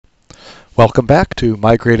Welcome back to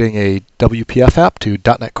migrating a WPF app to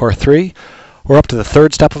 .NET Core 3. We're up to the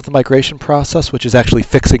third step of the migration process, which is actually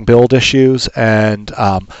fixing build issues and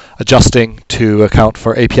adjusting to account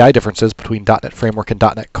for API differences between .NET Framework and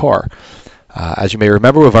 .NET Core. As you may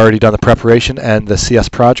remember, we've already done the preparation and the CS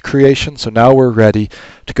Proj creation, so now we're ready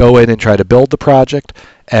to go in and try to build the project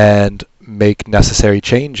and make necessary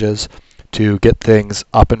changes to get things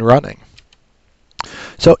up and running.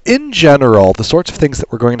 So in general, the sorts of things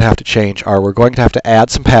that we're going to have to change are we're going to have to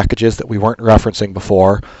add some packages that we weren't referencing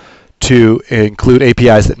before to include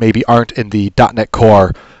APIs that maybe aren't in the .NET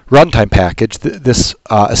Core runtime package. This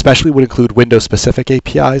especially would include Windows-specific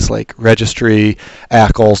APIs like registry,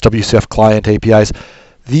 ACLs, WCF client APIs.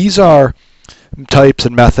 These are types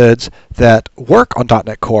and methods that work on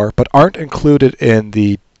 .NET Core but aren't included in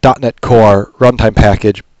the .NET Core runtime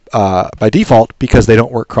package by default because they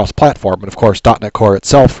don't work cross-platform. And of course, .NET Core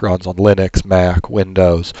itself runs on Linux, Mac,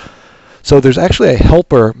 Windows. So there's actually a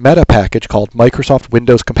helper meta package called Microsoft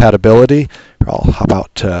Windows Compatibility. I'll hop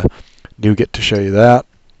out to NuGet to show you that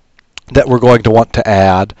we're going to want to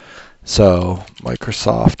add. So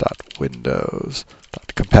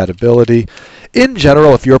Microsoft.windows.compatibility. In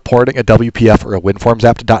general, if you're porting a WPF or a WinForms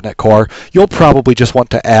app to .NET Core, you'll probably just want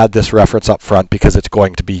to add this reference up front because it's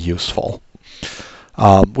going to be useful.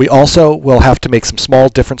 We also will have to make some small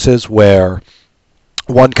differences where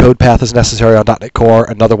one code path is necessary on .NET Core,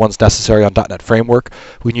 another one's necessary on .NET Framework.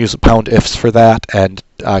 We can use #ifs for that and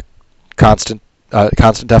constant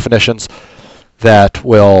definitions that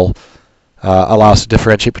will allow us to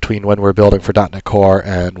differentiate between when we're building for .NET Core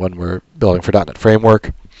and when we're building for .NET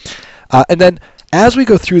Framework. And then as we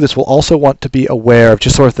go through this, we'll also want to be aware of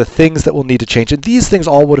just sort of the things that we'll need to change. And these things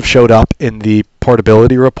all would have showed up in the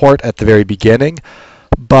portability report at the very beginning.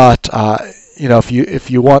 But you know,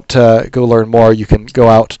 if you want to go learn more, you can go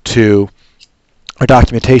out to our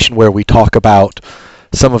documentation where we talk about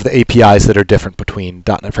some of the APIs that are different between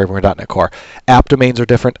 .NET Framework and .NET Core. App domains are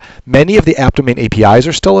different. Many of the app domain APIs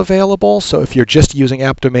are still available, so if you're just using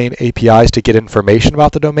app domain APIs to get information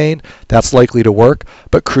about the domain, that's likely to work,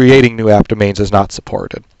 but creating new app domains is not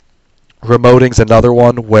supported. Remoting is another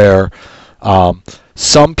one where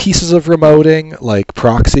some pieces of remoting, like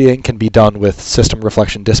proxying, can be done with system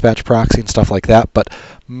reflection dispatch proxy and stuff like that, but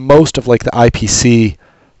most of like the IPC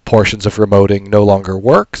portions of remoting no longer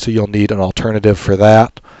work, so you'll need an alternative for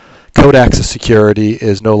that. Code access security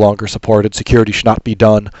is no longer supported. Security should not be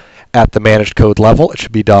done at the managed code level. It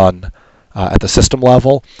should be done at the system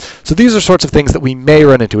level. So these are sorts of things that we may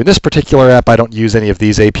run into. In this particular app, I don't use any of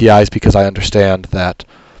these APIs because I understand that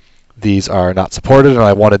these are not supported, and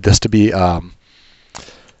I wanted this to be a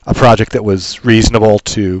project that was reasonable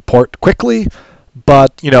to port quickly.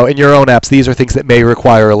 But you know, in your own apps, these are things that may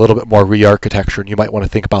require a little bit more re-architecture, and you might want to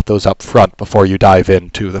think about those up front before you dive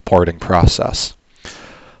into the porting process.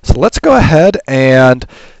 So let's go ahead and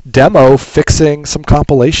demo fixing some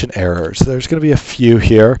compilation errors. There's going to be a few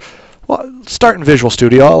here. Well, start in Visual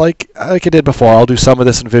Studio. Like I did before, I'll do some of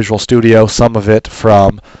this in Visual Studio, some of it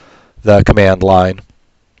from the command line.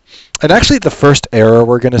 And actually, the first error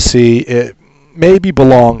we're going to see, it maybe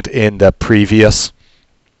belonged in the previous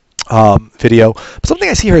video. But something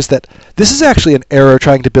I see here is that this is actually an error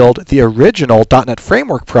trying to build the original .NET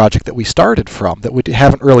Framework project that we started from, that we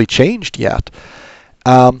haven't really changed yet.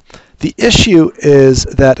 The issue is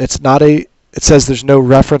that it's not it says there's no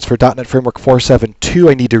reference for .NET Framework 4.7.2.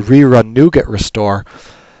 I need to rerun NuGet restore.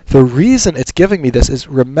 The reason it's giving me this is,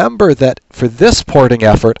 remember that for this porting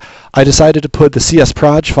effort, I decided to put the CS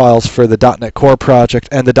Proj files for the .NET Core project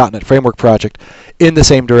and the .NET Framework project in the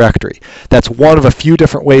same directory. That's one of a few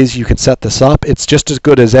different ways you can set this up. It's just as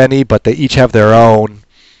good as any, but they each have their own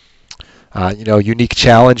unique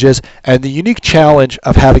challenges. And the unique challenge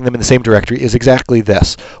of having them in the same directory is exactly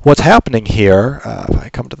this. What's happening here, if I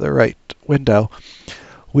come to the right window,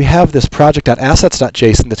 we have this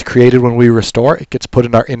project.assets.json that's created when we restore. It gets put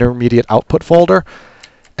in our intermediate output folder.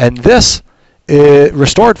 And this is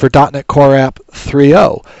restored for .NET Core App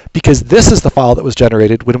 3.0 because this is the file that was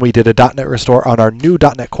generated when we did a .NET restore on our new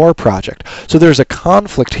 .NET Core project. So there's a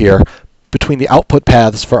conflict here between the output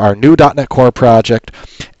paths for our new .NET Core project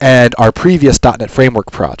and our previous .NET Framework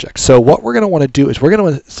project. So what we're going to want to do is we're going to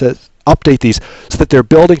want to update these so that they're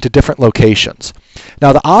building to different locations.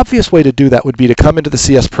 Now the obvious way to do that would be to come into the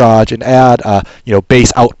CS Proj and add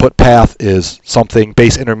base output path is something,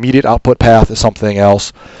 base intermediate output path is something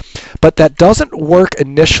else. But that doesn't work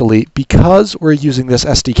initially because we're using this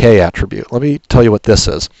SDK attribute. Let me tell you what this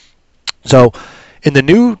is. So in the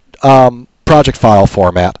new project file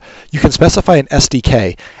format, you can specify an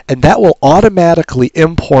SDK, and that will automatically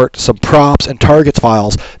import some props and targets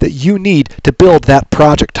files that you need to build that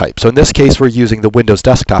project type. So in this case, we're using the Windows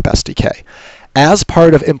Desktop SDK. As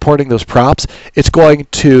part of importing those props, it's going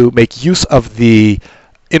to make use of the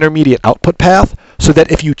intermediate output path so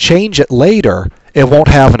that if you change it later, it won't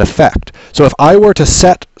have an effect. So if I were to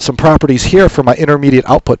set some properties here for my intermediate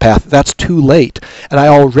output path, that's too late, and I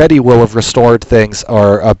already will have restored things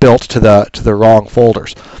or built to the wrong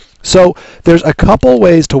folders. So there's a couple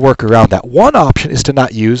ways to work around that. One option is to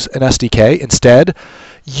not use an SDK. Instead,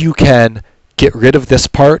 you can get rid of this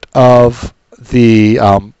part of the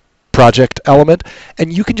project element,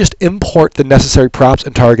 and you can just import the necessary props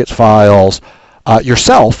and targets files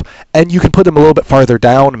yourself, and you can put them a little bit farther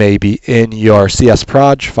down maybe in your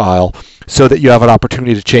CSproj file so that you have an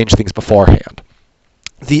opportunity to change things beforehand.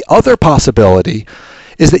 The other possibility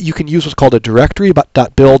is that you can use what's called a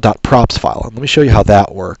directory.build.props file. And let me show you how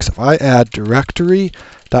that works. If I add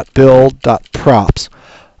directory.build.props,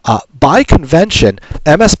 by convention,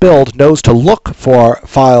 MS-build knows to look for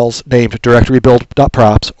files named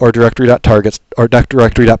directory.build.props or directory.targets or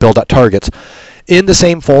directory.build.targets in the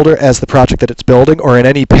same folder as the project that it's building or in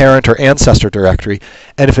any parent or ancestor directory.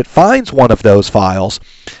 And if it finds one of those files,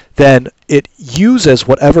 then it uses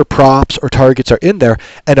whatever props or targets are in there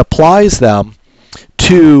and applies them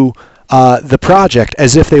to the project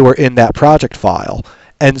as if they were in that project file.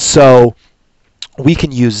 And so we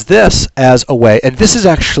can use this as a way, and this is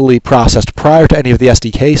actually processed prior to any of the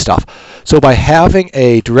SDK stuff. So by having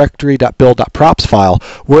a directory.build.props file,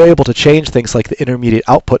 we're able to change things like the intermediate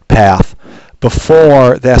output path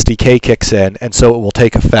before the SDK kicks in, and so it will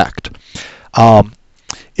take effect.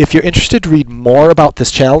 If you're interested to read more about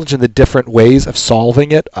this challenge and the different ways of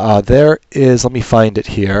solving it, there is, let me find it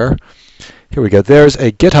here. Here we go. There's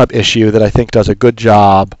a GitHub issue that I think does a good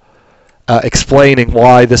job explaining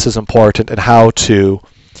why this is important and how to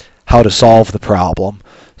solve the problem.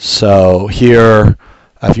 So here,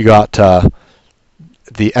 if you got the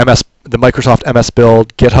Microsoft MS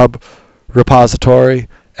Build GitHub repository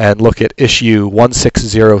and look at issue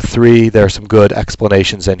 1603, there are some good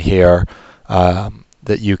explanations in here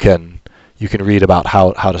that you can read about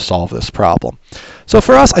how to solve this problem. So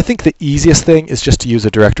for us, I think the easiest thing is just to use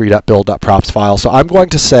a directory.build.props file. So I'm going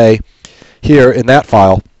to say here in that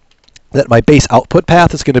file that my base output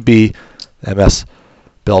path is going to be MS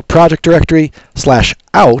build project directory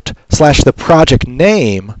 /out / the project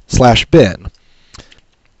name /bin.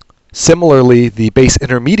 Similarly, the base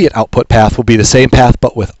intermediate output path will be the same path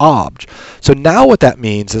but with obj. So now what that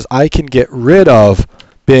means is I can get rid of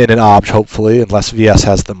bin and obj, hopefully, unless VS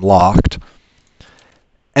has them locked.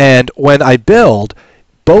 And when I build,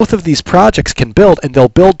 both of these projects can build, and they'll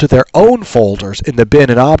build to their own folders in the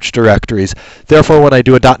bin and obj directories. Therefore, when I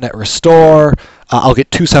do a .NET restore, I'll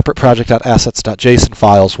get two separate project.assets.json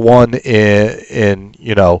files, one in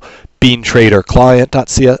beantrader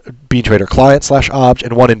client/obj,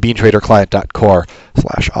 and one in beantrader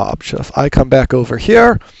client.core/obj. So if I come back over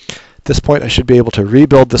here, at this point I should be able to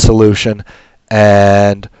rebuild the solution,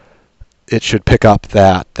 and it should pick up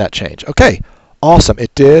that change. Okay, awesome,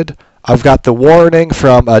 it did. I've got the warning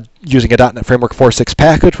from using a .NET Framework 4.6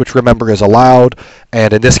 package, which remember is allowed,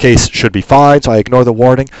 and in this case should be fine, so I ignore the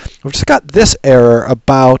warning. We've just got this error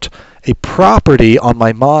about a property on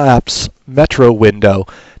my MAAPS Metro window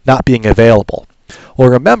not being available. Well,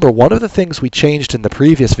 remember, one of the things we changed in the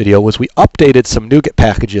previous video was we updated some NuGet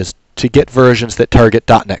packages to get versions that target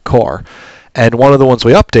 .NET Core. And one of the ones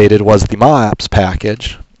we updated was the MAAPS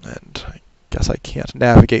package. And I guess I can't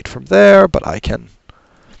navigate from there, but I can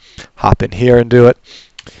hop in here and do it.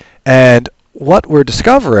 And what we're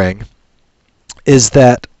discovering is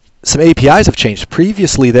that some APIs have changed.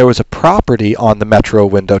 Previously, there was a property on the Metro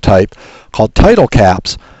window type called title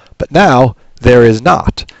caps, but now there is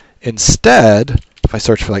not. Instead, if I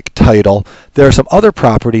search for like title, there are some other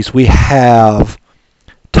properties. We have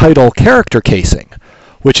title character casing,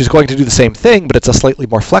 which is going to do the same thing, but it's a slightly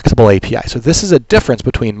more flexible API. So this is a difference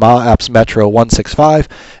between MAAPS Metro 1.6.5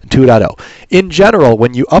 and 2.0. In general,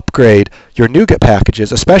 when you upgrade your NuGet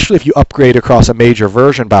packages, especially if you upgrade across a major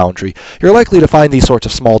version boundary, you're likely to find these sorts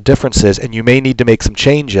of small differences, and you may need to make some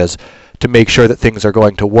changes to make sure that things are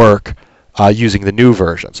going to work using the new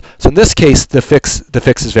versions. So in this case, the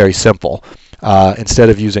fix is very simple. Instead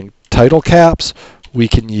of using title caps, we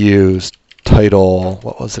can use title,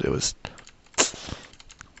 what was it? It was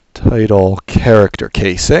title character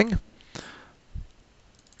casing,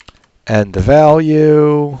 and the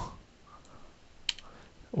value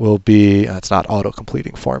will be, it's not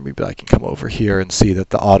auto-completing for me, but I can come over here and see that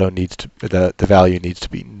the value needs to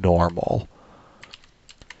be normal.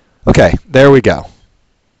 Okay, there we go.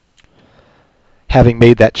 Having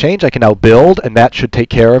made that change, I can now build, and that should take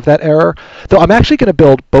care of that error. Though I'm actually going to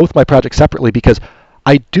build both my projects separately because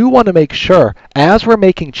I do want to make sure, as we're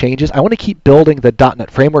making changes, I want to keep building the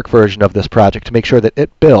 .NET Framework version of this project to make sure that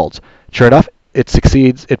it builds. Sure enough, it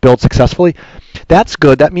succeeds, it builds successfully. That's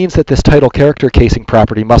good. That means that this title character casing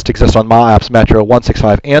property must exist on MAOPS Metro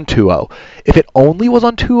 165 and 2.0. If it only was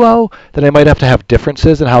on 2.0, then I might have to have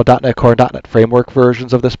differences in how .NET Core and .NET Framework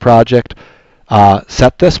versions of this project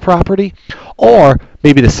set this property. Or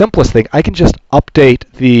maybe the simplest thing, I can just update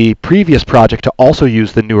the previous project to also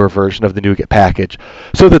use the newer version of the NuGet package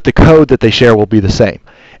so that the code that they share will be the same.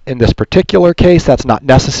 In this particular case, that's not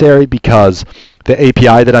necessary because the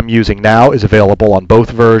API that I'm using now is available on both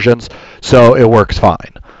versions, so it works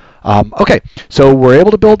fine. Okay, so we're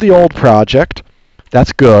able to build the old project.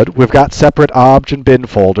 That's good. We've got separate obj and bin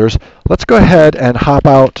folders. Let's go ahead and hop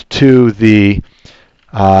out to the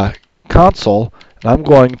console, and I'm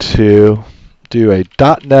going to do a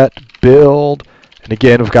 .NET build. And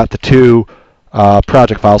again, we've got the two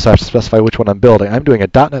project files, so I have to specify which one I'm building. I'm doing a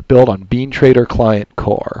 .NET build on BeanTrader Client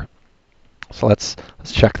Core. So let's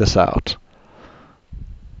check this out.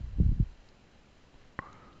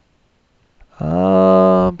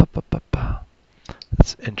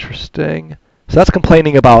 That's interesting. So that's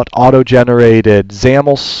complaining about auto-generated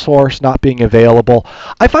XAML source not being available.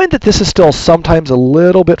 I find that this is still sometimes a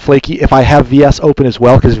little bit flaky if I have VS open as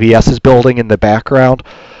well, because VS is building in the background.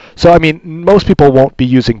 So, I mean, most people won't be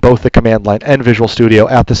using both the command line and Visual Studio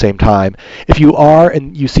at the same time. If you are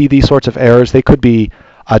and you see these sorts of errors, they could be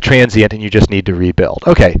transient and you just need to rebuild.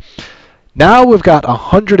 Okay. Now we've got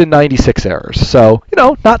 196 errors, so,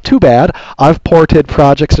 not too bad. I've ported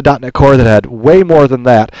projects to .NET Core that had way more than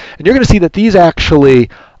that, and you're going to see that these actually,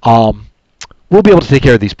 we'll be able to take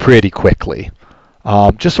care of these pretty quickly.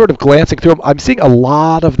 Just sort of glancing through them, I'm seeing a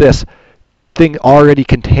lot of this thing already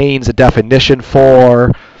contains a definition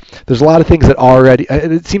for. There's a lot of things that already,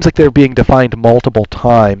 it seems like they're being defined multiple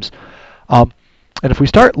times. And if we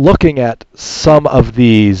start looking at some of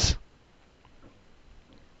these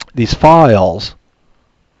files,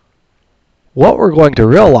 what we're going to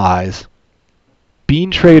realize,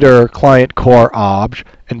 BeanTrader Client Core obj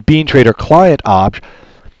and BeanTrader Client obj,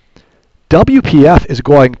 WPF is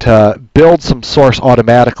going to build some source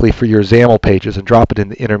automatically for your XAML pages and drop it in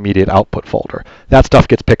the intermediate output folder. That stuff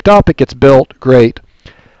gets picked up, it gets built, great.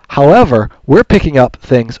 However, we're picking up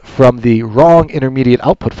things from the wrong intermediate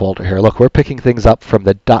output folder here. Look, we're picking things up from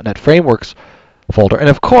the .NET Frameworks folder. And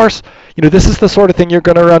of course, this is the sort of thing you're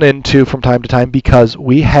going to run into from time to time because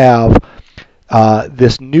we have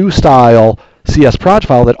this new style CS proj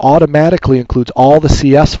file that automatically includes all the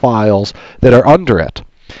CS files that are under it.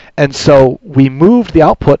 And so we moved the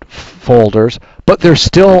output folders, but they're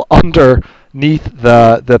still underneath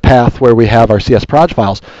the path where we have our CS proj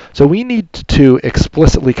files. So we need to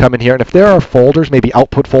explicitly come in here, and if there are folders, maybe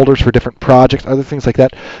output folders for different projects, other things like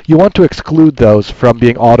that, you want to exclude those from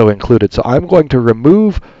being auto-included. So I'm going to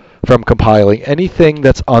remove from compiling anything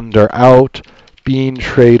that's under out,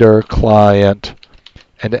 BeanTrader Client,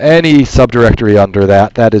 and any subdirectory under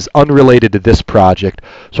that that is unrelated to this project.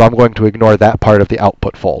 So I'm going to ignore that part of the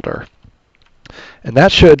output folder. And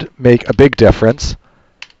that should make a big difference.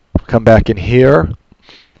 Come back in here.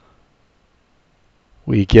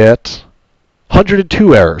 We get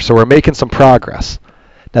 102 errors, so we're making some progress.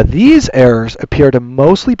 Now these errors appear to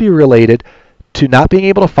mostly be related to not being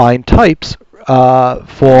able to find types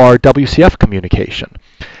for WCF communication.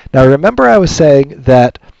 Now remember I was saying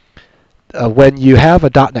that when you have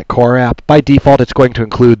a .NET Core app, by default it's going to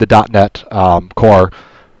include the .NET Core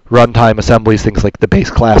runtime assemblies, things like the base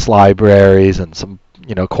class libraries and some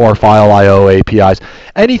core file I/O APIs,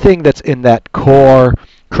 anything that's in that core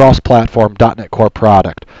cross-platform .NET Core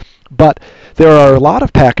product. But there are a lot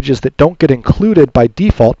of packages that don't get included by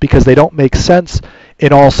default because they don't make sense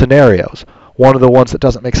in all scenarios. One of the ones that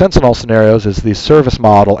doesn't make sense in all scenarios is the service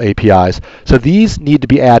model APIs. So these need to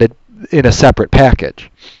be added in a separate package.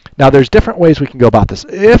 Now there's different ways we can go about this.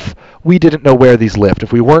 If we didn't know where these lived,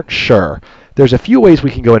 if we weren't sure, there's a few ways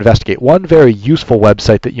we can go investigate. One very useful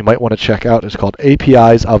website that you might want to check out is called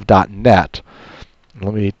APIs.net.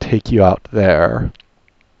 Let me take you out there.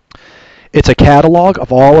 It's a catalog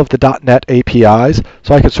of all of the .NET APIs.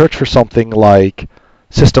 So I could search for something like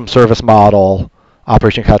system service model,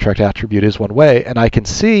 operation contract attribute is one way, and I can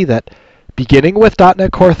see that beginning with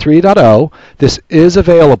 .NET Core 3.0, this is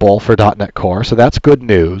available for .NET Core, so that's good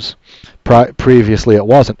news. Previously it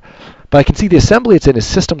wasn't. But I can see the assembly it's in is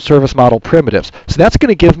system service model primitives. So that's going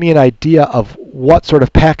to give me an idea of what sort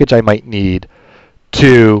of package I might need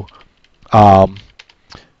to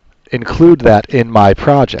include that in my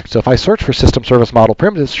project. So if I search for system service model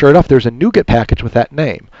primitives, sure enough, there's a NuGet package with that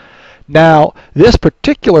name. Now, this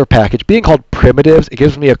particular package, being called primitives, it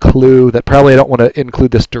gives me a clue that probably I don't want to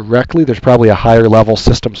include this directly. There's probably a higher level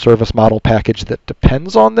system service model package that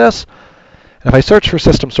depends on this. And if I search for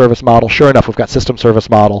system service model, sure enough, we've got system service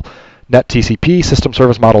model, NET TCP, system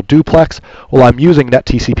service model duplex. Well, I'm using NET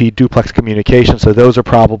TCP duplex communication, so those are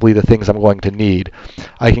probably the things I'm going to need.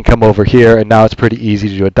 I can come over here, and now it's pretty easy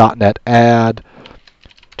to do a .NET add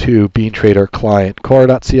to BeanTrader client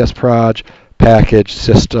core.csproj package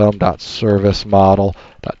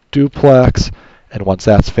system.service-model.duplex, and once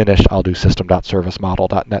that's finished, I'll do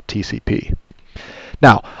system.service-model.net TCP.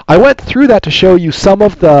 Now, I went through that to show you some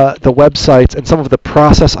of the websites and some of the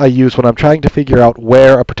process I use when I'm trying to figure out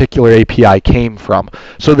where a particular API came from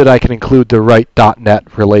so that I can include the right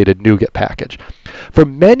 .NET related NuGet package. For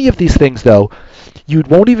many of these things, though, you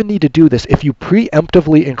won't even need to do this if you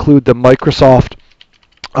preemptively include the Microsoft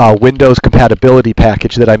Windows compatibility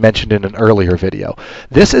package that I mentioned in an earlier video.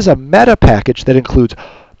 This is a meta package that includes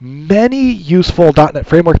many useful .NET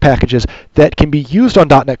Framework packages that can be used on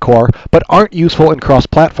 .NET Core but aren't useful in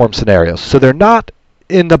cross-platform scenarios. So they're not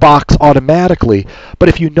in the box automatically, but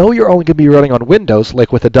if you know you're only going to be running on Windows,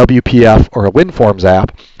 like with a WPF or a WinForms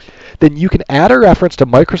app, then you can add a reference to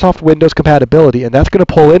Microsoft Windows compatibility, and that's going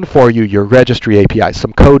to pull in for you your registry APIs,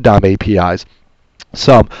 some code DOM APIs,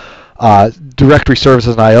 some directory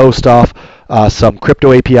services and I/O stuff, some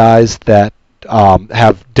crypto APIs that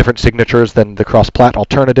have different signatures than the cross-plat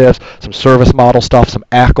alternatives, some service model stuff, some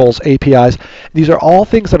ACLs APIs. These are all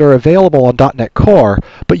things that are available on .NET Core,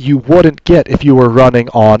 but you wouldn't get if you were running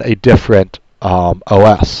on a different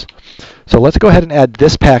OS. So let's go ahead and add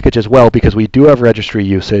this package as well, because we do have registry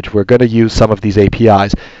usage. We're going to use some of these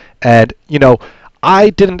APIs. And, you know, I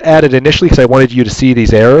didn't add it initially because I wanted you to see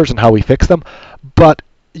these errors and how we fix them, but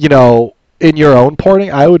you know, in your own porting,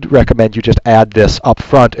 I would recommend you just add this up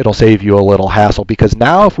front. It'll save you a little hassle, because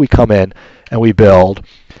now if we come in and we build,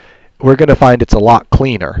 we're going to find it's a lot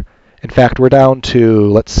cleaner. In fact, we're down to,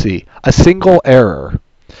 let's see, a single error.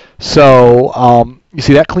 So you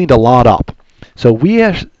see that cleaned a lot up. So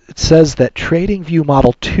it says that Trading View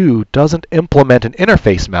Model 2 doesn't implement an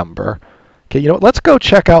interface member. Okay, you know what? Let's go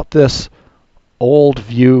check out this old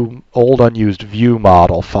unused view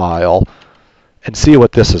model file and see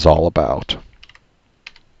what this is all about.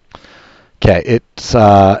 Okay, it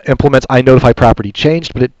implements iNotify property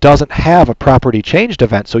changed, but it doesn't have a property changed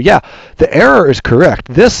event. So yeah, the error is correct.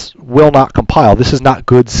 This will not compile. This is not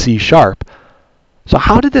good C#. So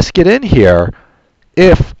how did this get in here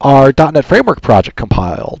if our .NET Framework project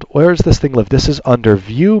compiled? Where does this thing live? This is under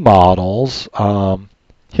View Models.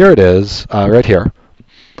 Here it is, right here.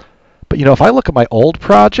 But you know, if I look at my old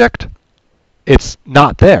project, it's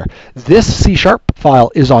not there. This C#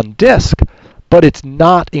 file is on disk, but it's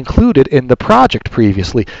not included in the project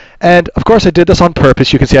previously. And of course I did this on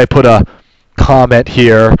purpose. You can see I put a comment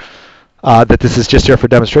here that this is just here for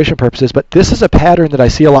demonstration purposes, but this is a pattern that I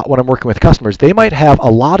see a lot when I'm working with customers. They might have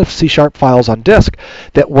a lot of C# files on disk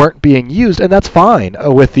that weren't being used, and that's fine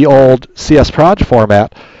with the old CSproj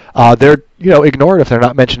format. They're ignored if they're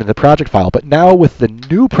not mentioned in the project file. But now with the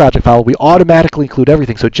new project file, we automatically include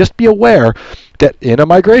everything. So just be aware that in a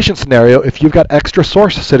migration scenario, if you've got extra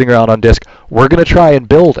source sitting around on disk, we're going to try and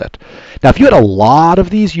build it. Now, if you had a lot of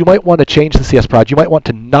these, you might want to change the CSproj. You might want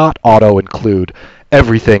to not auto-include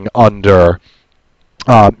everything under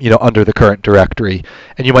under the current directory,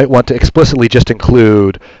 and you might want to explicitly just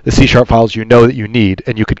include the C# files you know that you need,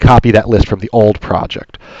 and you could copy that list from the old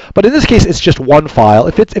project. But in this case, it's just one file.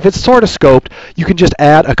 If it's sort of scoped, you can just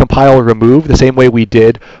add a compile remove the same way we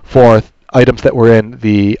did for items that were in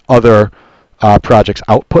the other project's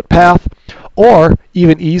output path, or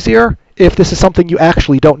even easier, if this is something you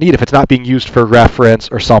actually don't need, if it's not being used for reference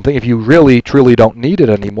or something, if you really, truly don't need it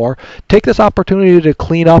anymore, take this opportunity to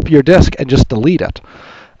clean up your disk and just delete it.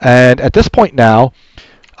 And at this point now,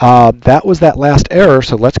 that was that last error,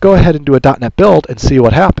 so let's go ahead and do a .NET build and see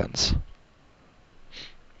what happens.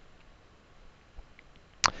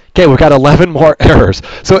 Okay, we've got 11 more errors.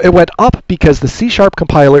 So it went up because the C#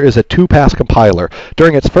 compiler is a two-pass compiler.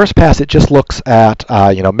 During its first pass, it just looks at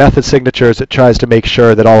method signatures. It tries to make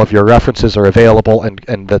sure that all of your references are available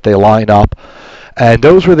and that they line up. And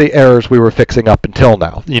those were the errors we were fixing up until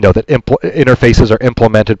now. That interfaces are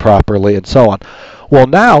implemented properly and so on. Well,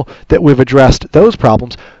 now that we've addressed those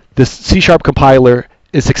problems, the C# compiler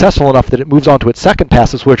is successful enough that it moves on to its second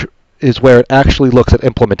passes, which is where it actually looks at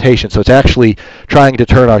implementation. So it's actually trying to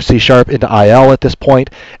turn our C# into IL at this point.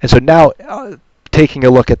 And so now taking a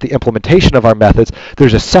look at the implementation of our methods,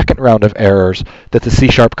 there's a second round of errors that the C#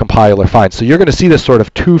 compiler finds. So you're going to see this sort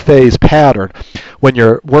of two-phase pattern when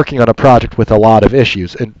you're working on a project with a lot of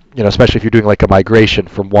issues, and especially if you're doing like a migration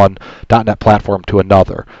from one .NET platform to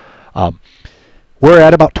another. We're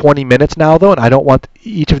at about 20 minutes now, though, and I don't want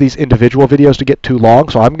each of these individual videos to get too long,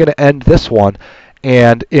 so I'm going to end this one.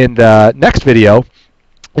 And in the next video,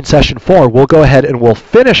 in session 4, we'll go ahead and we'll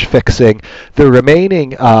finish fixing the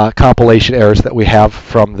remaining compilation errors that we have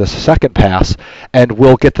from this second pass, and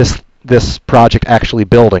we'll get this project actually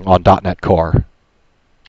building on .NET Core.